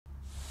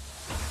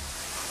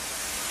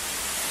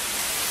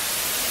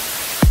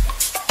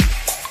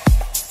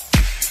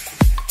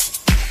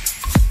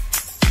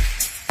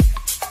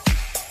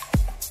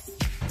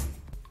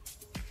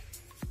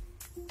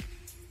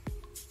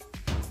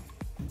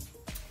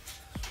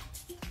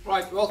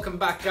Right, welcome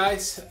back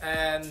guys,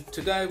 and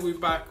today we're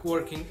back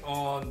working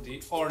on the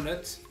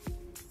Hornet,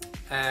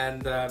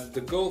 and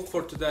the goal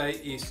for today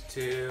is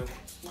to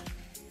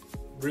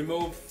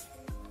remove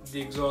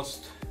the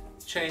exhaust,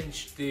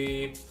 change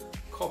the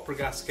copper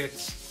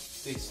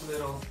gaskets, these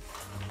little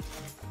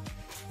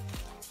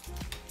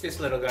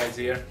guys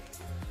here.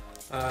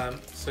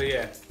 So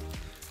yeah,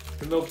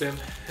 remove them.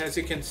 As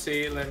you can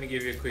see, let me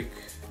give you a quick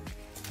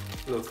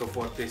look of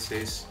what this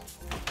is.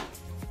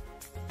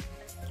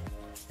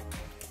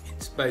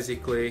 It's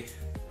basically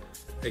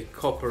a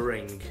copper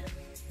ring.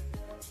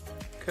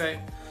 Okay,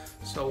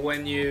 so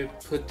when you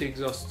put the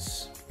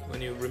exhausts,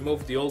 when you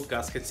remove the old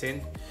gaskets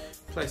in,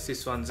 place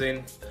these ones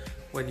in,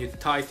 when you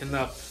tighten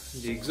up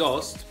the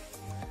exhaust,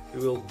 you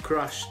will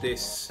crush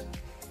this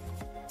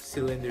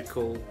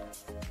cylindrical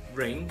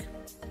ring,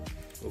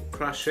 we'll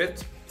crush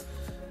it,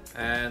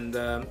 and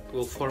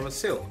will form a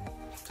seal.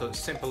 So it's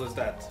simple as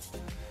that.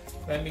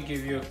 Let me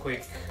give you a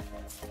quick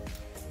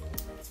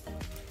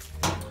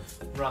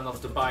run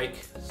of the bike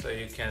so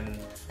you can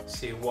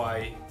see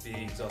why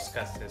the exhaust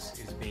gasket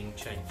is being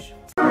changed.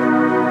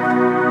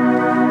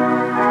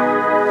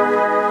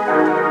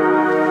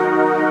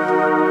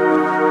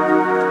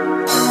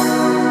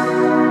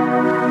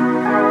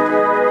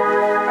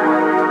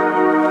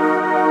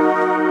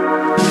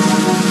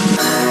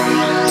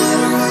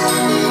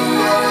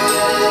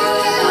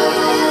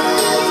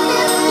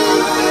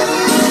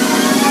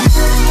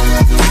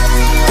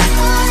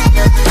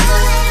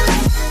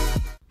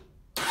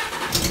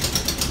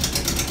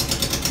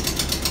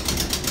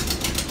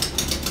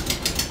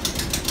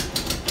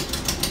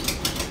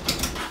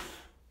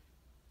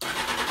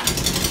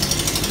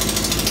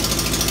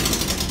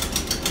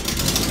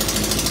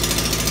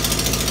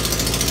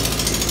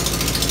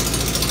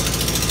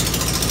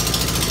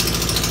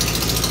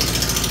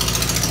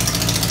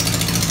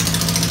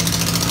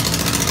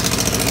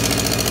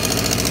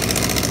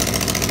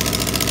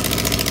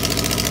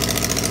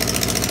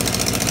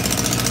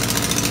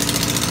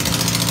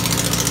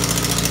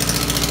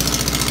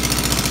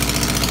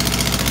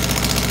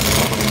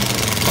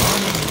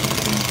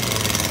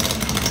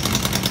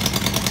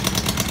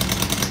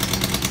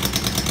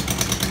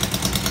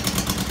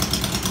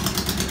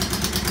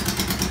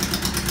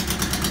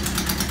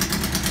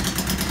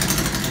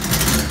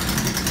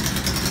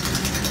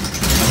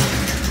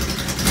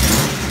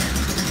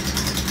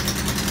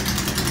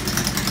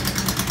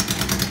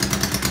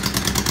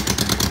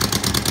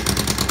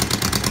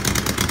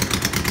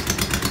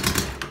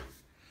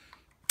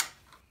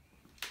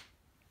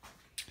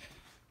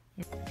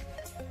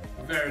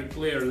 Very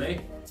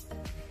clearly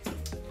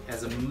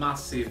has a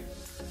massive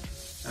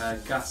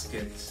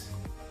gasket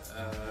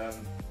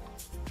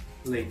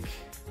leak,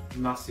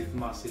 massive.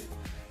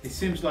 It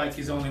seems like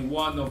it's only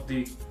one of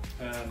the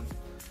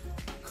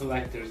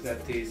collectors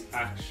that is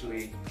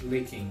actually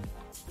leaking,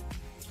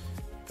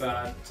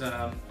 but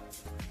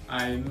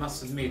I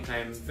must admit I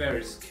am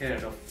very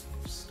scared of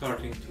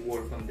starting to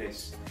work on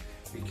this,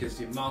 because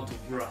the amount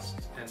of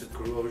rust and the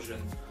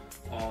corrosion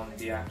on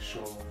the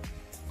actual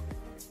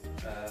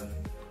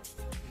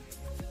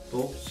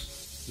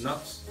bolts,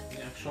 nuts,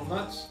 the actual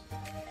nuts,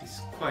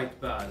 is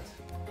quite bad.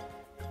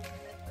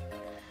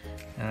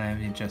 And let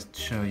me just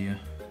show you.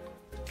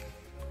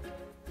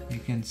 You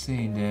can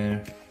see in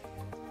there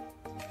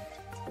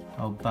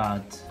how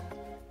bad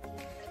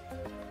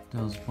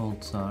those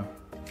bolts are.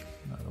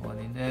 Another one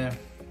in there.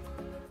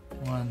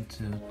 1,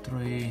 2,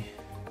 3,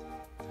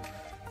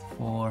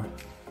 4,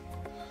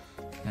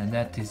 and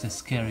that is the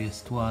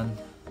scariest one.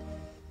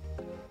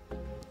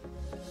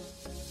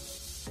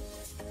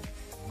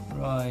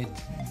 Right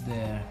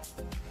there.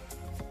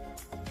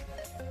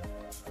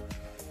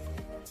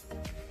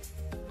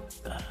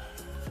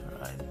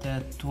 Right,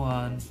 that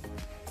one.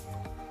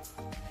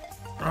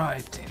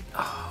 Right in.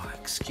 Oh,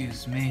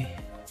 excuse me.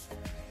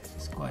 This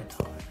is quite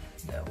hard.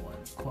 That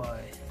one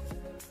quite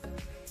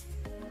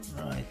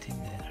right in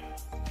there.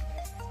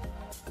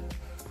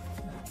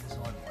 And there's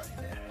one right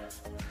there.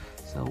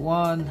 So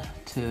 1,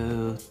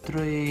 2,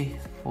 3,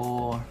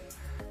 4,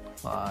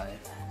 5,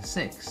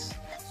 6.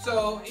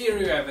 So here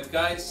you have it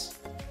guys.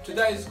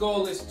 Today's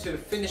goal is to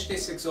finish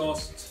this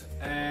exhaust,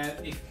 and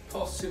if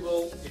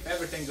possible, if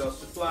everything goes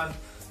to plan,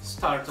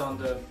 start on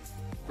the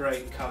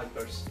brake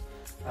calipers.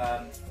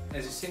 As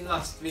you seen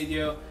last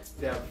video,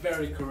 they are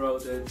very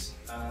corroded,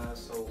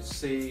 so we'll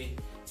see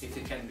if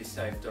it can be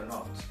saved or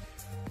not.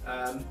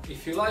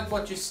 If you like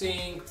what you're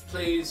seeing,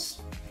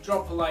 please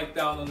drop a like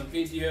down on the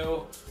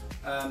video,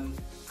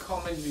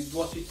 comment with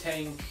what you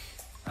think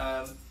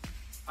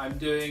I'm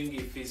doing,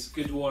 if it's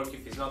good work,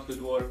 if it's not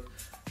good work.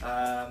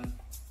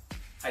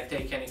 I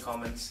take any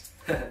comments.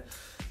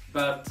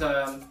 but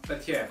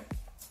yeah,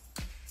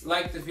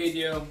 like the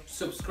video,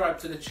 subscribe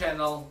to the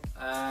channel,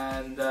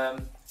 and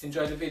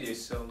enjoy the video.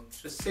 So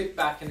just sit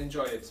back and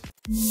enjoy it.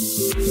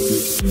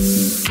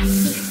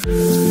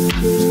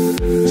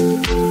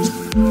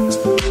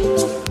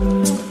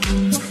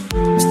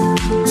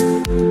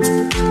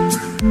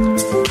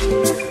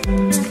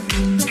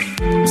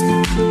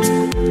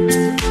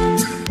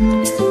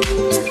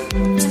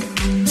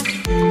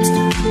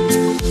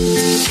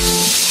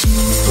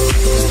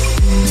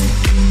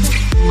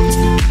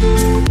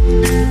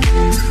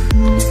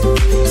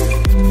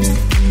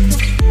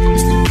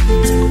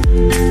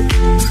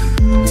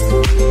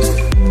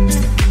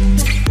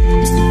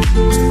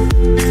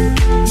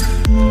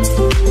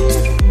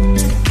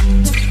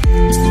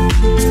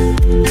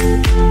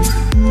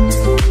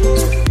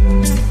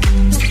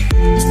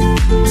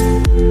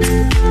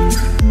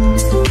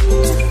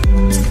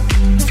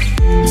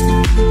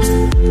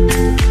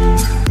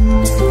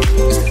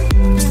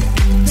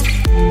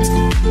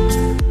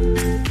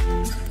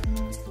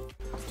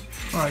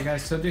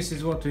 so this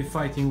is what we're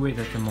fighting with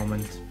at the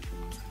moment.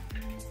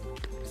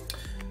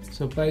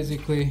 So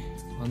basically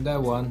on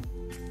that one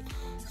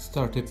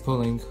started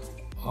pulling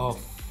off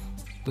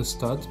the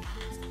stud,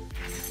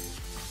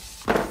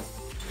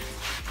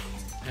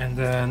 and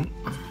then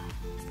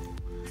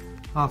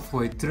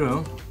halfway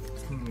through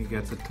we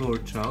get the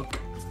torch out.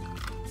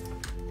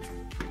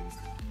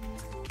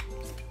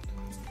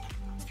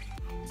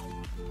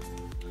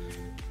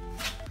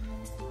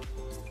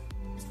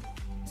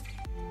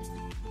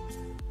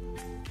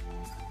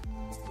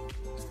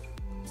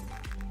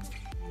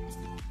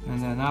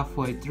 And then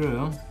halfway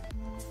through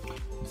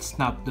it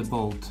snapped the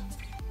bolt.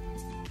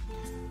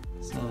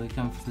 So we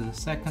come to the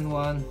second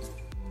one,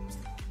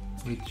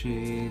 which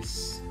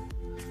is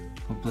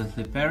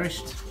completely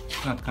perished,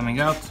 not coming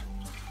out,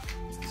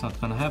 it's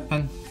not gonna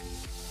happen.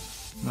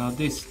 Now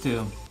these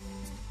two,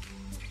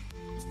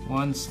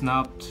 one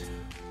snapped,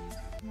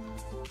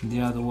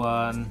 the other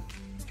one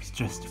is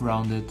just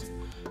rounded,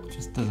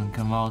 just doesn't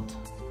come out.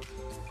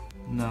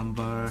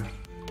 Number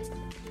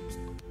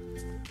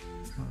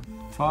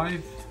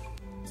 5,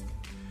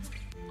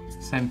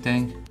 same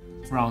thing,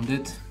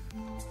 rounded.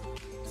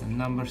 And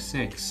number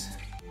 6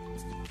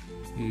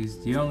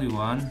 is the only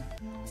one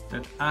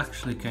that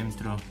actually came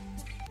through.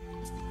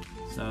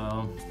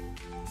 So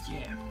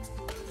yeah,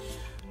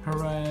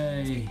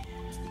 hooray,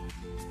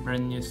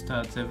 brand new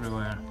studs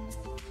everywhere.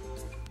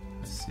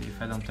 Let's see if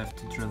I don't have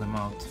to drill them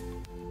out.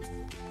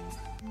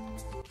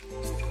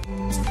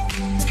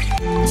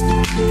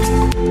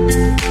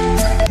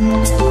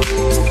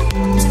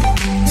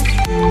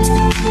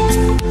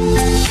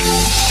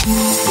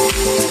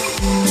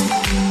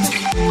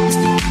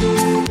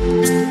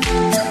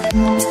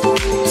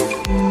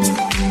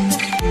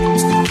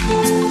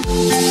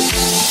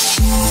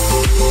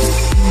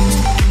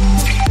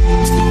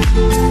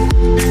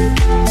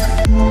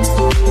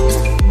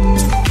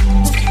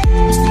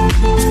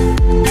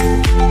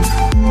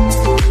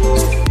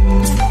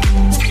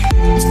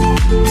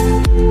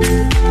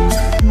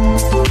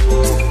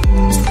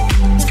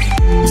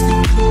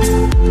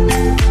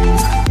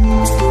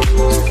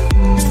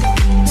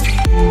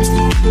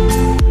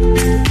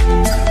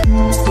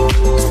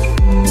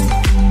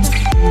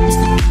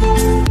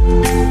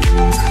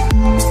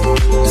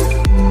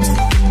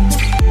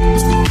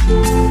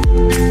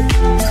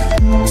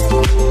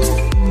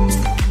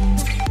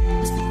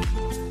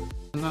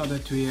 Now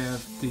that we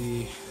have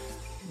the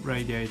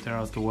radiator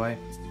out the way,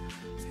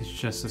 it's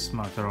just a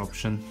smarter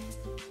option.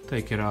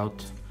 Take it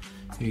out,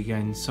 you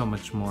gain so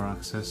much more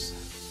access.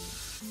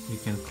 You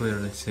can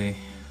clearly see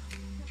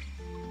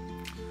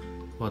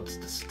what's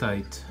the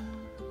state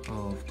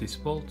of these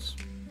bolts.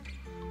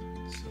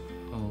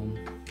 So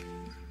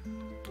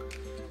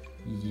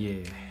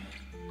yeah,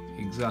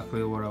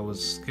 exactly what I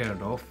was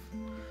scared of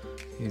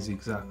is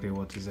exactly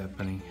what is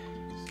happening.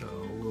 So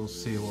we'll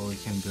see what we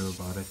can do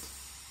about it.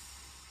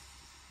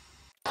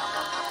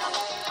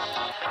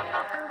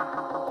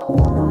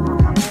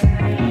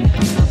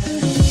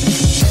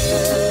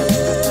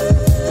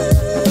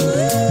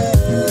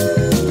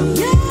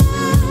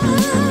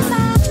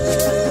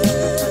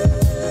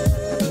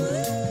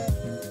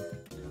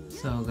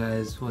 So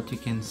guys, what you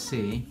can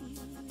see,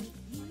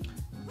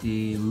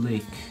 the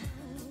leak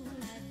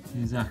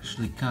is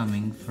actually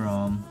coming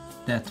from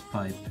that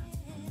pipe,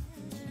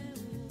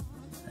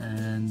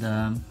 and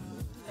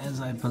as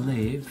I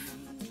believe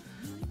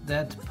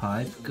that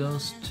pipe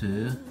goes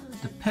to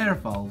the pair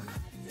valve,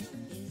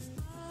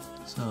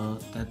 so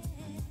that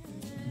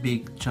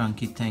big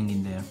chunky thing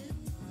in there,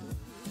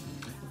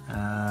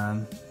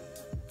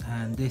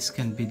 and this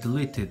can be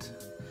deleted,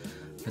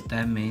 but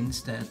that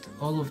means that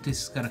all of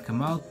this is gonna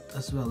come out,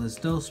 as well as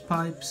those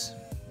pipes,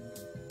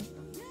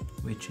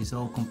 which is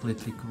all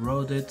completely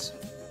corroded.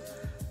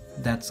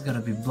 That's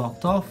gonna be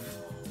blocked off.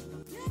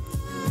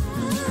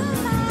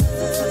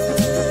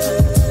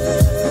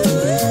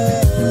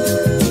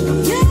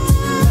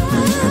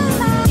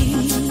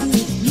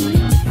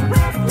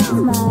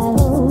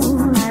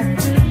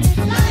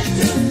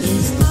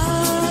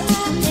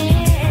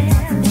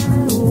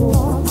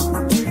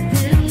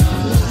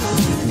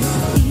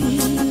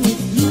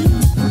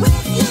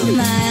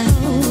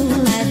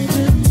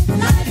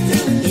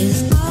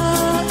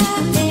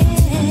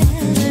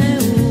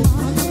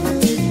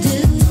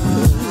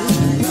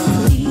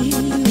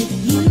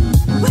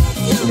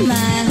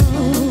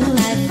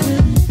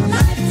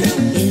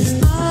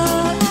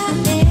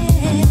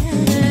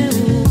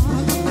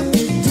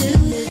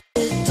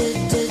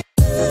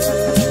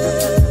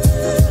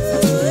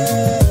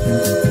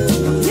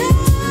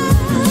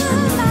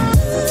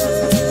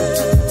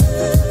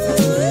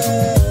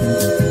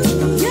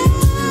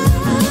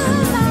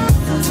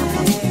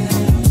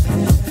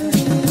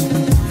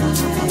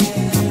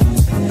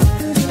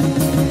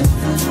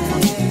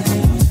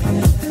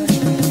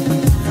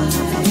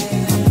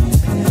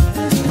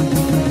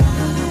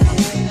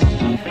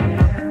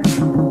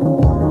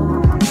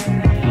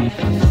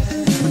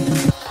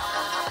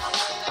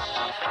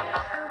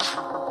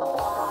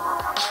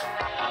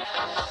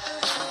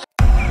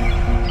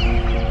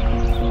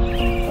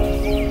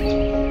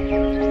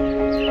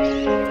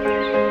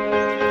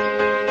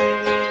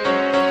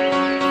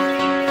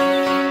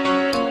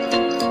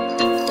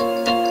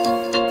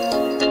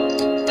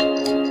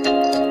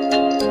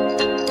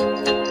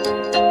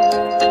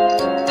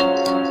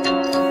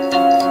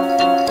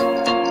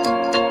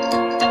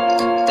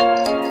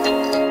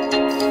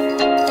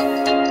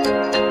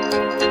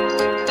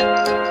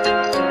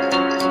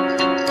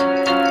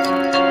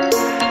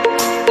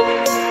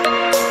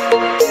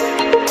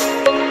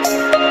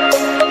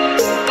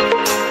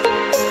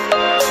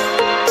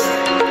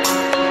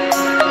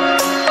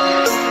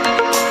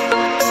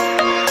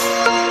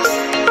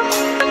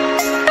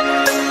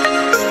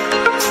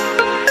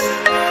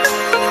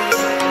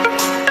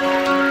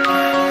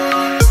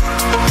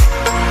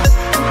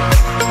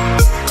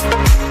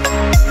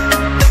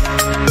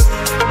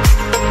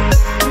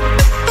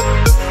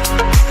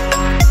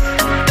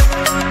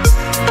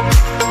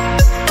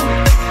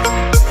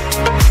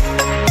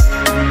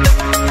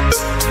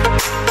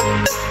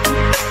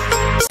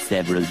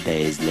 Several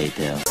days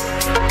later.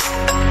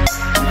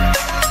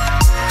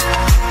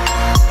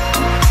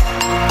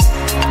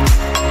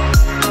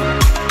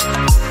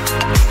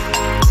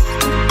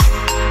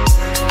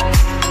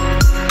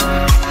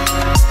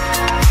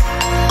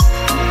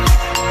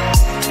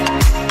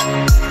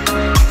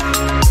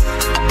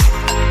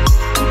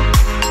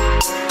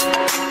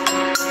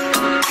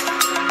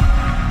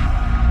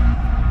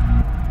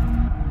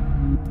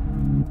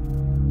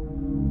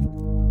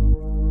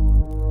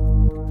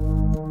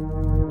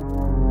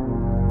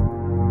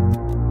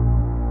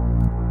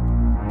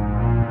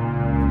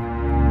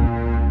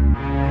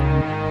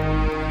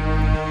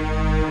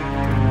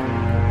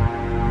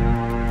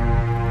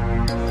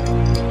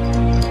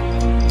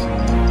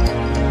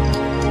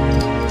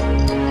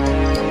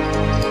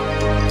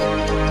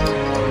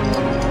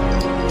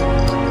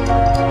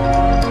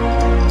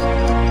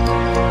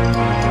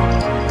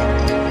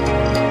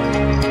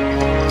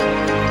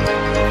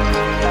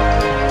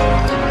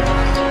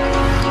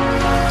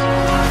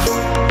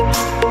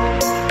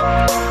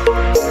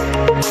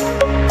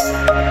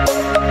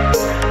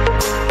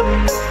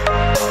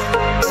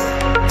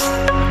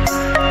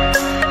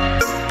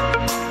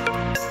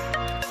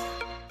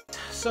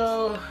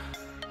 So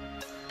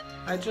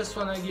I just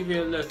want to give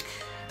you a look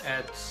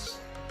at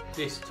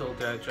this tool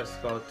that I just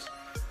got.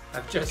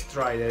 I've just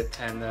tried it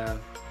and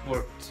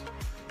worked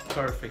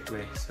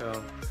perfectly.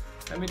 So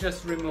let me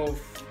just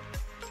remove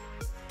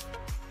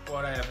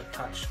what I have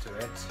attached to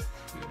it.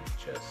 Give me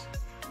just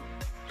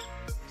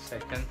a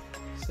second.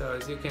 So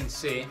as you can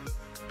see,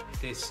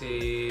 this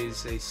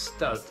is a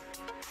stud,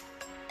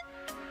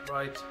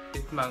 right?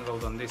 Bit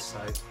mangled on this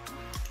side,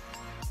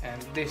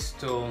 and this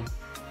tool,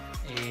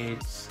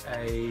 it's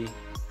a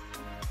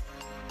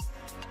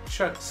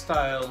chuck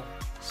style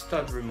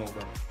stud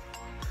remover,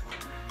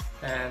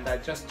 and I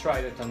just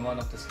tried it on one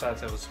of the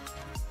studs that was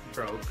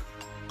broke,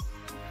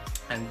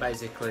 and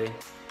basically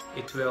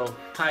it will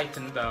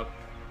tighten up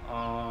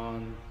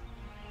on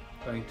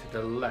going to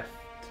the left,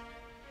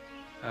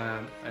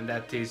 and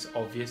that is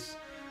obvious.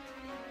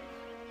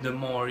 The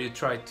more you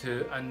try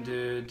to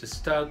undo the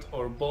stud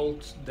or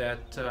bolt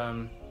that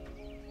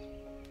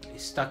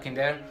is stuck in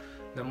there,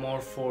 the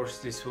more force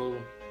this will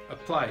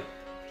apply,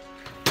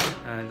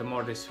 and the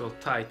more this will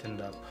tighten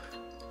up.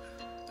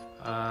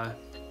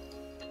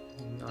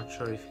 Not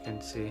sure if you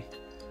can see,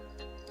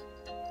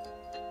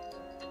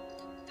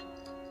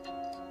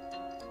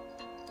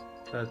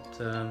 but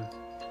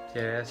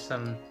yeah,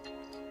 some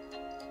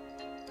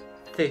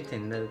teeth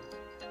in it.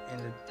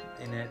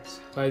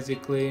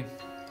 Basically,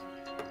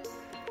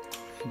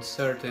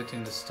 insert it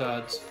in the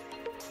studs,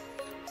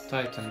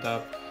 tightened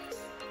up.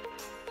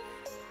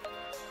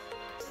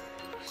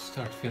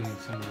 Start feeling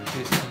some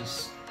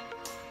resistance.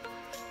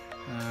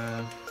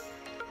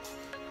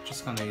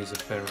 Just gonna use a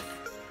pair of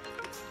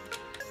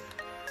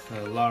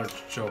large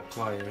jaw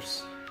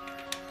pliers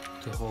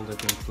to hold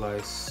it in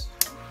place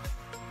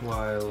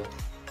while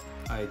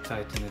I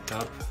tighten it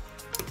up.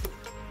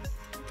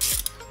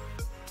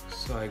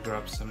 So I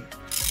grab some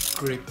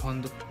grip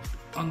on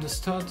the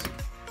stud.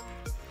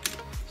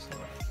 So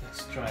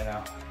let's try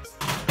now.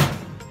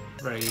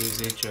 Very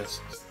easy,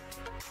 just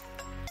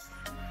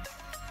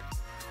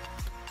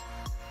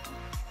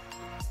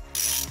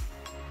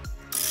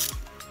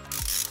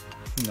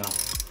no,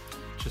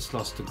 just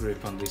lost the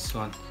grip on this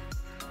one.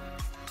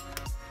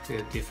 See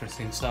the difference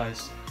in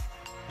size.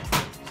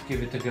 Let's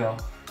give it a go.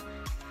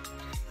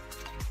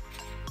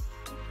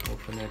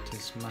 Open it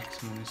as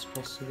maximum as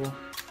possible.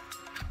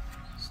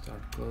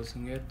 Start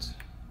closing it.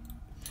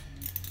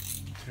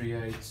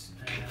 3/8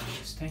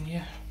 this thing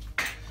here.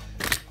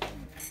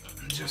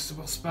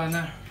 Adjustable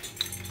spanner.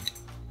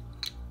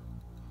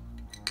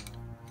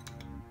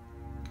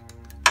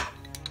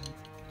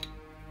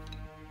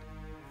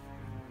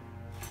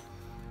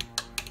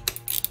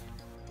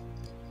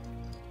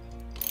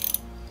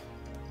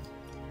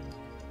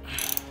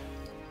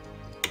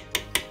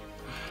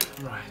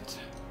 Right,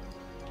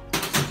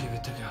 let's give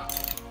it a go.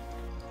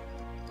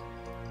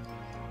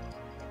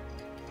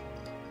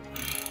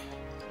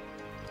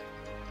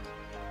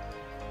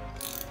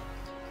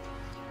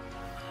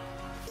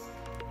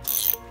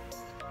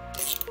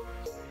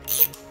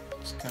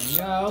 It's coming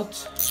out.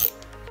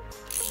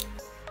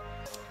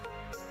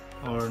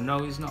 Or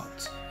no, it's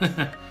not.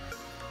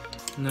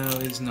 No,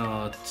 it's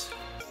not.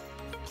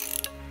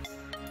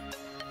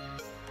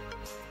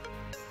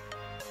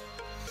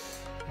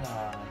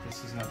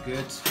 This is not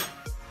good.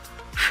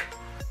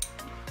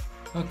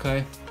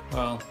 Okay,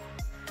 well,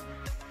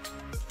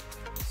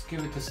 let's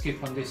give it a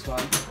skip on this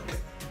one,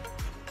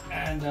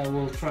 and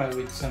we'll try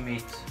with some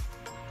meat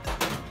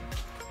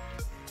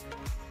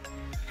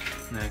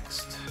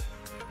next.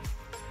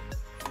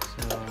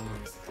 So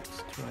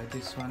let's try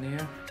this one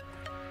here.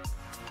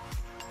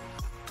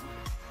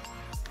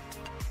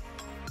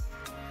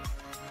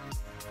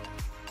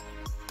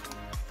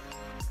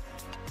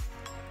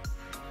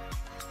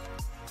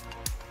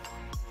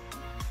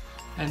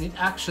 And it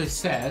actually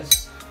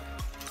says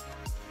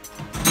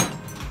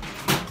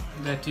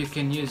that you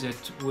can use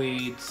it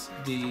with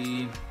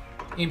the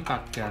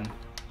impact gun.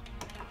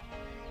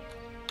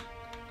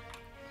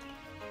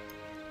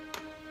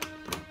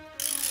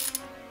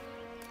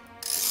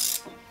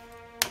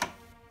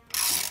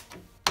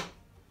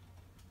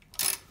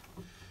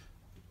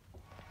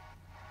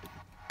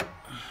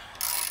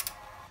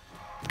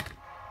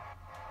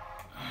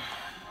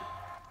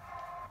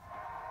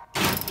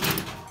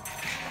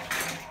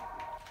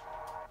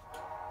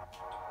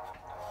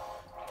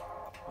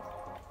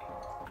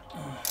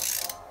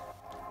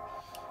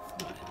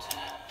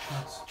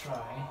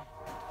 try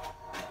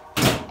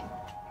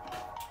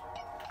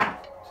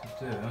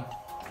to do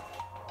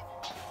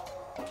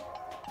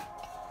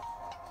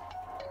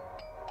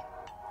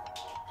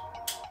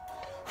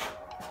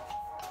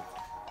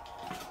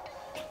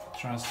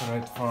transfer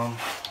it from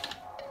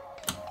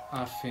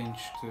 1/2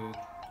 inch to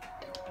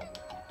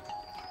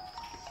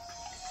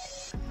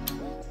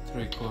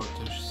 3/4.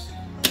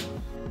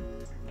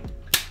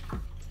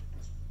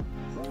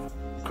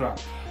 Crap.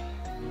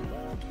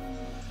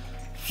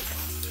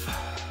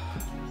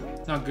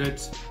 Not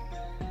good.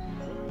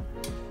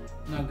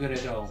 Not good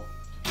at all.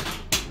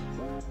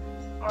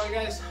 Alright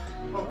guys,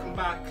 welcome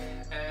back,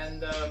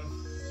 and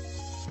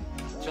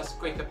just a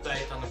quick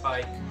update on the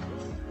bike.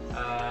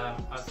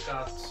 I've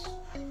got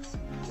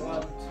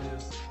 1,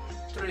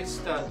 2, 3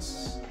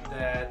 studs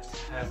that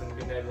haven't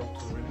been able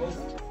to remove,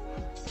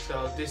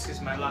 so this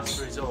is my last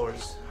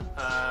resource.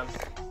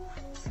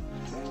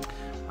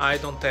 I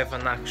don't have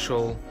an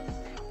actual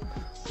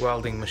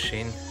welding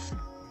machine,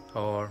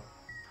 or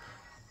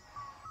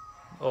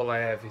all I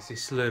have is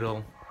this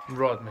little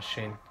rod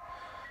machine,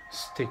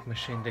 stick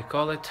machine they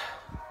call it.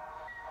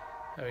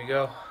 There we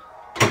go.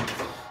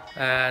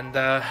 And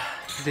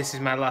this is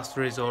my last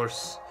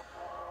resource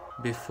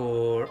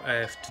before I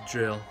have to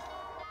drill.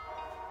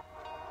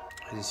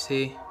 As you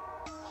see,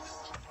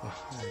 oh,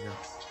 there you go.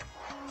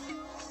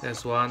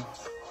 There's one,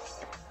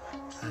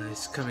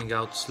 it's coming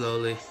out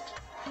slowly.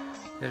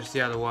 There's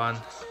the other one,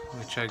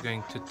 which I'm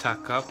going to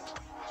tack up.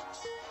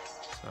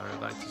 Sorry,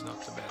 light is not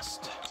the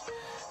best.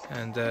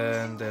 And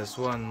then there's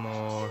one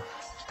more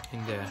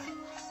in there.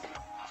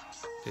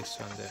 This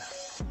one there.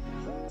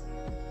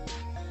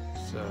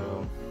 So,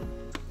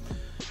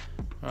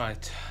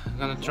 right, I'm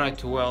gonna try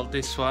to weld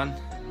this one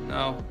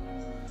now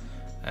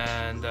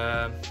and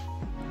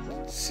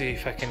see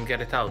if I can get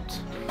it out.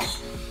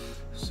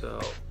 So,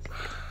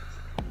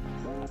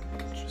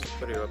 just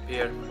put it up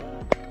here.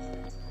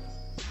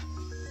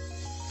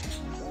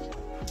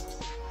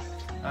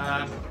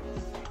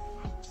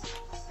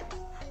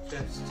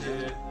 Just to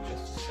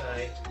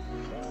say,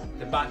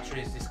 the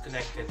battery is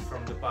disconnected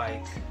from the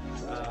bike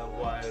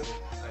while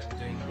I'm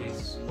doing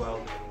this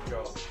welding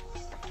job.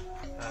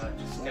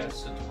 Just get a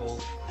suitable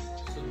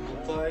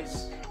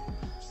place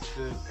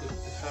to put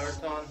the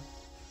hurt on.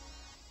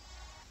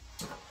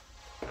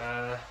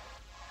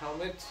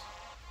 Helmet.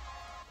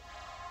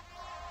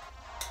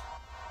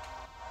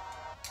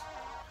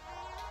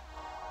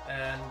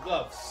 And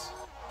gloves.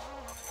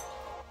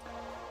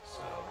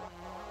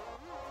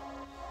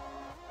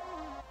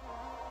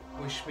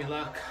 Wish me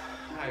luck.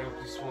 I hope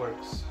this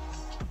works.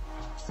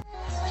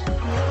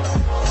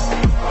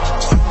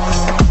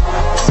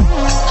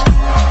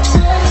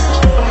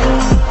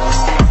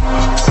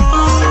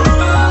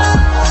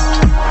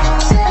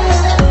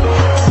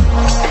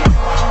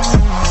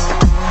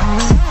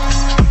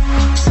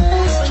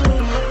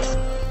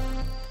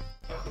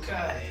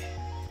 Okay.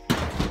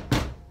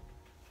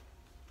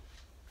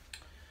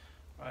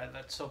 Right,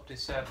 let's hope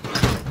this has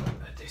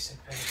a decent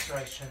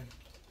penetration.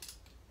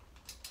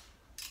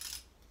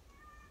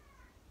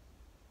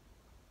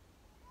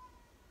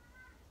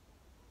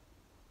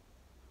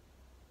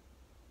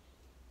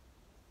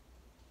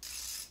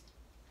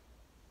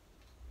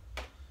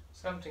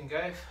 Something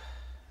gave,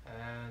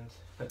 and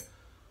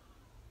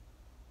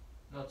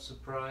not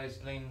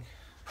surprising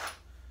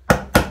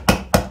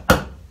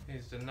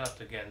is the nut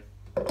again.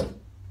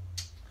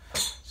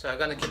 So I'm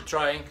gonna keep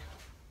trying.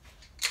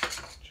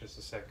 Just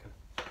a second.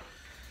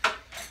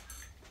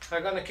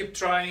 I'm gonna keep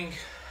trying,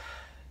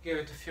 give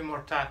it a few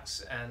more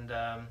tacks, and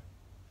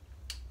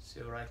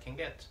see what I can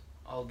get.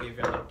 I'll give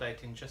you an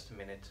update in just a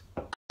minute.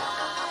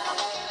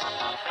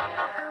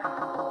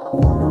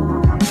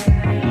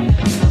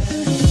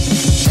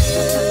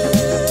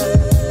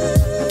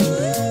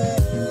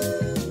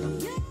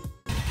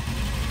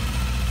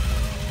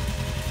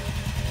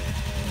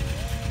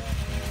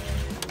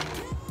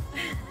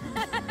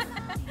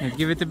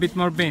 Give it a bit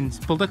more bends.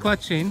 Pull the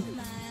clutch in.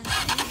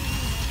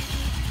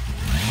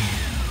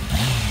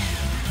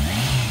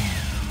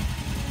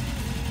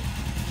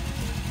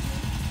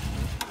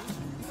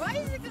 Why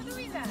is it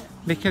doing that?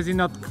 Because you're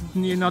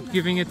not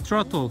giving it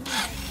throttle,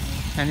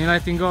 and you're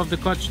letting go of the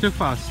clutch too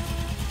fast.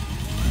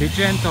 Be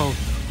gentle.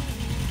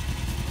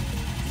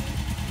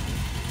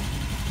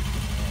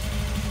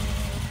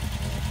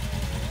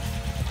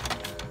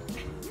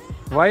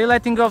 Why are you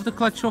letting go of the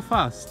clutch so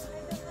fast?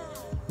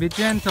 Be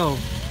gentle.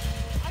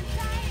 I'm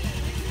trying.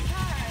 This is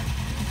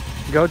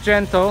hard. Go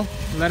gentle.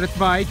 Let it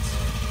bite.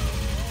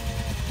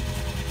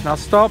 Now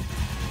stop.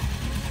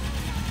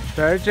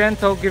 Very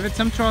gentle. Give it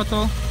some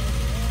throttle.